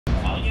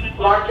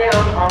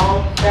Lockdown,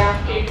 all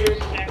staff teachers,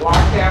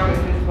 lockdown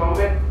at this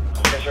moment.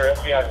 Yes, sir.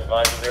 FBI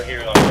advised they're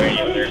here on the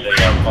radio. There's a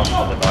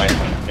possible device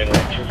in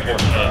room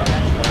 214.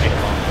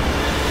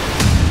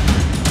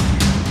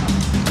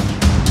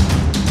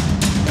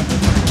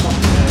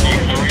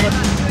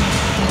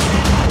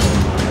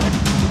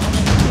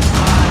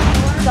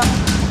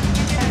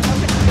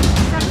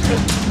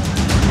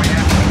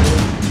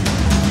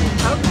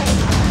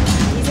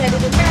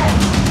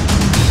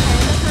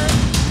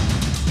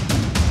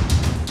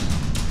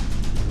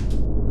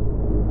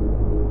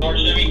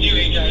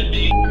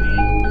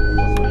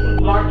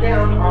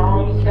 Lockdown,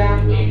 all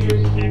staff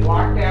teachers,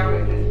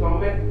 lockdown at this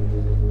moment.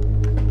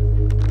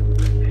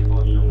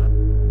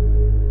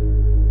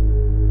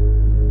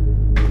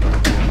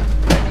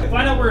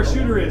 Find out where a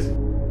shooter is.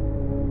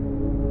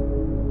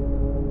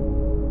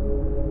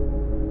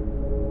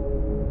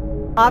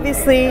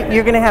 Obviously,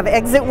 you're going to have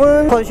exit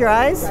wounds. Close your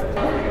eyes.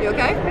 You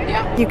okay?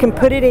 Yeah. You can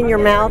put it in your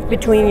mouth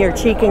between your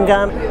cheek and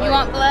gum. You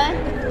want blood?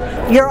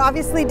 You're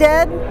obviously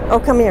dead. Oh,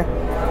 come here.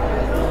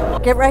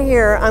 Get right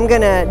here. I'm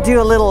going to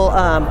do a little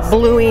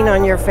bluing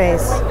on your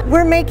face.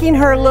 We're making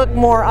her look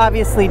more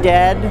obviously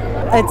dead.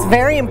 It's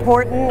very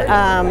important.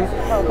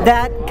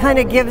 That kind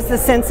of gives a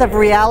sense of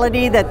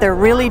reality that they're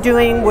really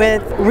doing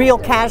with real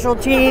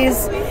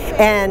casualties.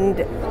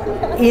 And,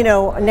 you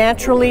know,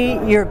 naturally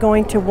you're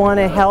going to want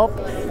to help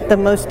the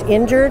most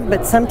injured,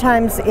 but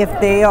sometimes if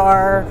they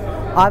are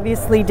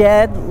obviously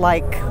dead,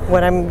 like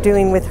what I'm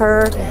doing with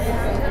her,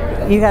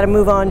 you got to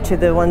move on to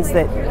the ones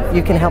that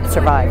you can help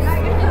survive.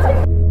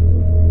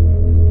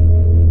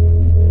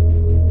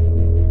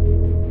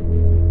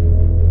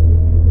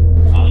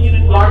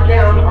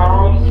 Lockdown,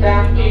 all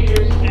staff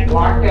teachers,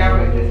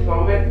 lockdown at this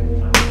moment.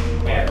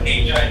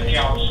 HIC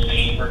on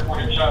scene,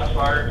 recorded shots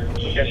fired.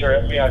 Yes,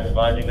 sir. FBI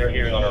advising they're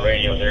here on the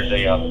radio. There's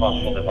a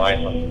possible device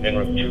in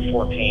room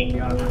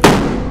 214.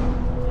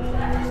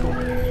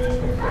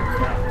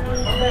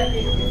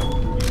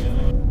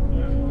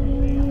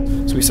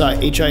 So we saw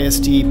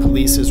HISD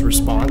police's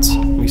response.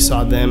 We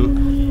saw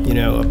them, you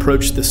know,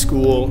 approach the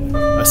school,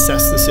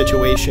 assess the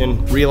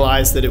situation,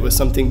 realize that it was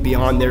something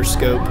beyond their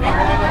scope,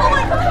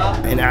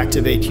 and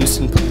activate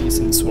Houston Police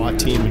and the SWAT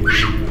team,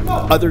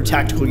 other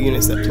tactical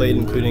units that played,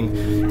 including,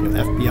 you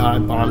know,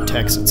 FBI, bomb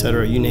techs,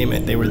 etc. You name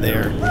it, they were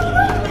there.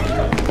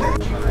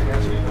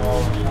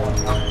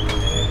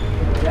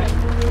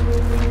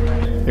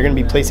 They're going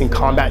to be placing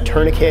combat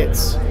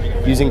tourniquets,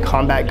 using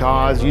combat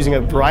gauze, using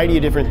a variety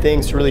of different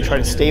things to really try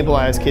to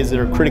stabilize kids that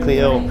are critically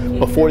ill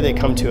before they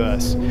come to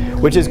us,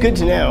 which is good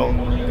to know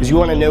because you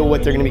want to know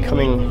what they're going to be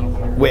coming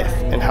with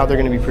and how they're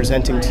going to be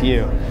presenting to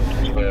you.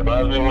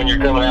 When you're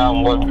coming out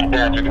and what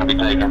stats are going to be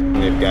taken.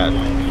 We've got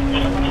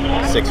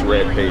 6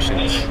 red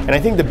patients. And I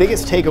think the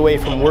biggest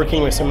takeaway from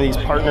working with some of these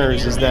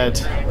partners is that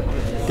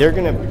they're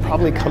going to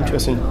probably come to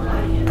us in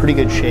pretty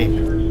good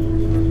shape.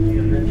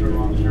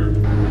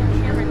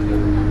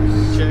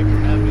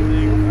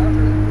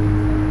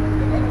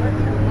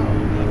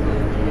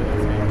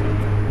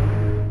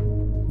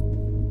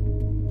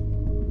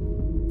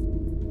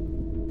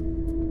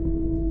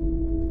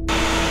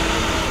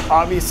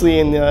 Obviously,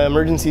 in the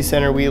emergency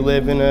center, we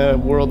live in a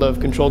world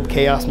of controlled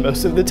chaos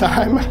most of the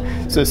time.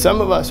 So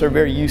some of us are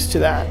very used to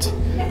that.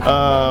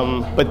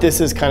 But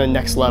this is kind of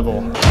next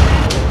level.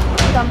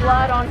 Some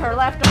blood on her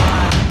left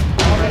arm.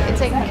 It's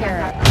taken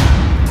care of.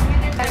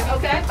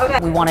 Okay. Okay.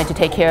 We wanted to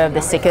take care of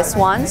the sickest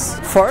ones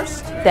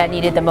first, that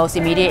needed the most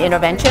immediate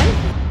intervention.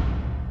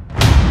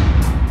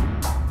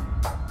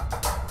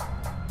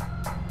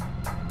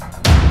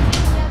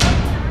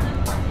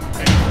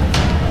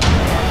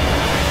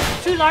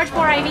 Large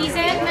bore IVs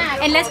in,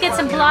 and let's get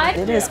some blood.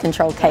 It is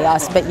controlled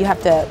chaos, but you have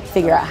to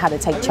figure out how to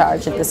take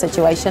charge of the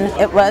situation.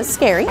 It was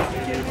scary.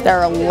 There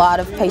are a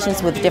lot of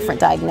patients with different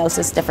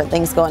diagnoses, different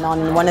things going on,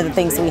 and one of the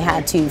things we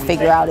had to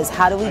figure out is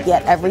how do we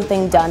get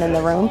everything done in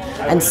the room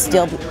and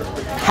still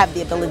have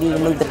the ability to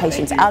move the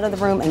patients out of the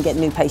room and get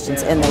new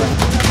patients in the room.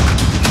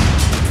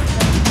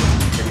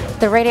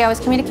 The radio, I was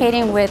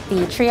communicating with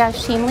the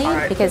triage team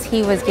lead because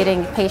he was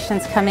getting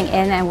patients coming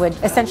in and would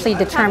essentially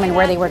determine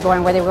where they were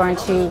going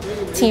to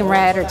team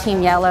red or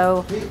team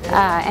yellow,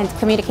 and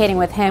communicating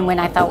with him when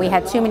I thought we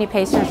had too many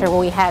patients or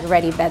we had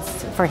ready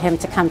beds for him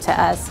to come to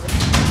us.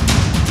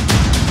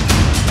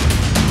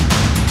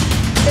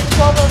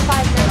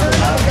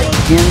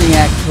 In the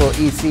actual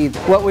EC,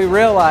 what we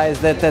realized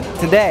that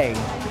today,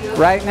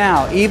 right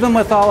now, even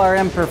with all our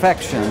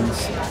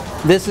imperfections,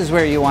 this is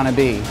where you want to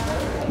be.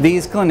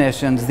 These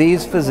clinicians,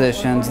 these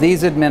physicians,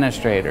 these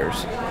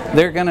administrators,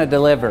 they're going to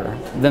deliver.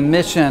 The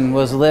mission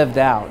was lived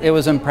out. It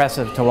was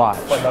impressive to watch.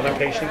 Another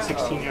patient,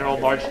 16-year-old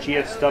large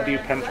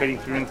GSW penetrating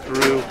through and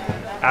through,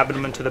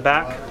 abdomen to the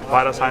back.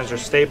 Vital signs are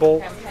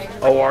stable.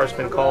 OR has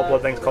been called,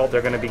 blood bank's called.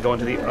 They're going to be going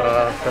to the,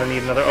 going to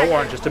need another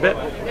OR in just a bit.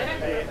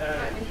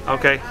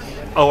 Okay,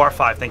 OR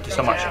 5, thank you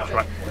so much.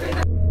 Right.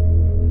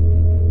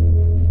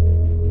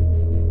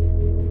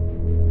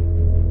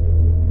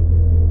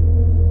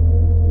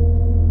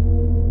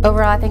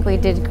 Overall, I think we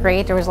did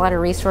great. There was a lot of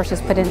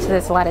resources put into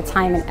this, a lot of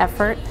time and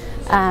effort.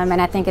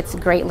 And I think it's a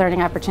great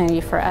learning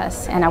opportunity for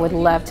us, and I would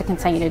love to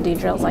continue to do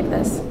drills like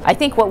this. I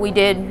think what we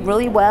did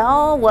really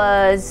well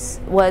was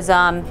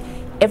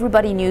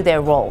everybody knew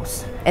their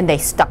roles and they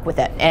stuck with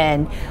it.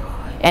 And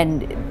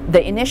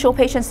the initial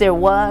patients, there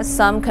was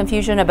some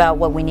confusion about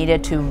what we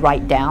needed to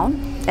write down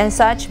and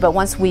such, but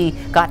once we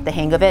got the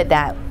hang of it,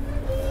 that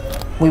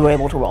we were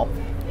able to roll.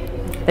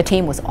 The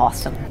team was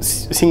awesome.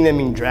 Seeing them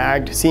being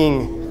dragged,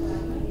 seeing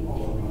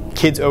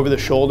kids over the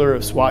shoulder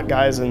of SWAT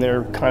guys and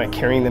they're kind of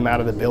carrying them out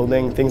of the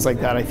building, things like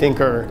that, I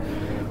think are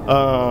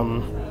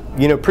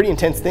you know, pretty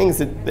intense things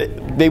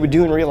that they would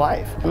do in real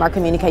life. Our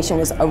communication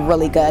was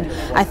really good.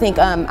 I think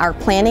our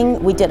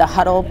planning, we did a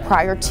huddle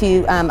prior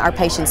to our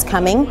patients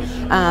coming.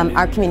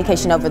 Our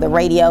communication over the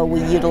radio,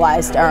 we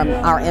utilized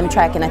our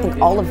M-Track, and I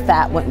think all of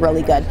that went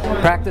really good.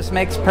 Practice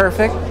makes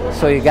perfect,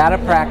 so you got to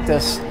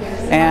practice.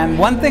 And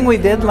one thing we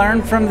did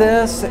learn from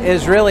this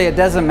is really it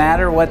doesn't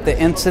matter what the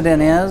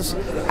incident is,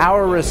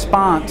 our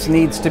response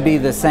needs to be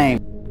the same.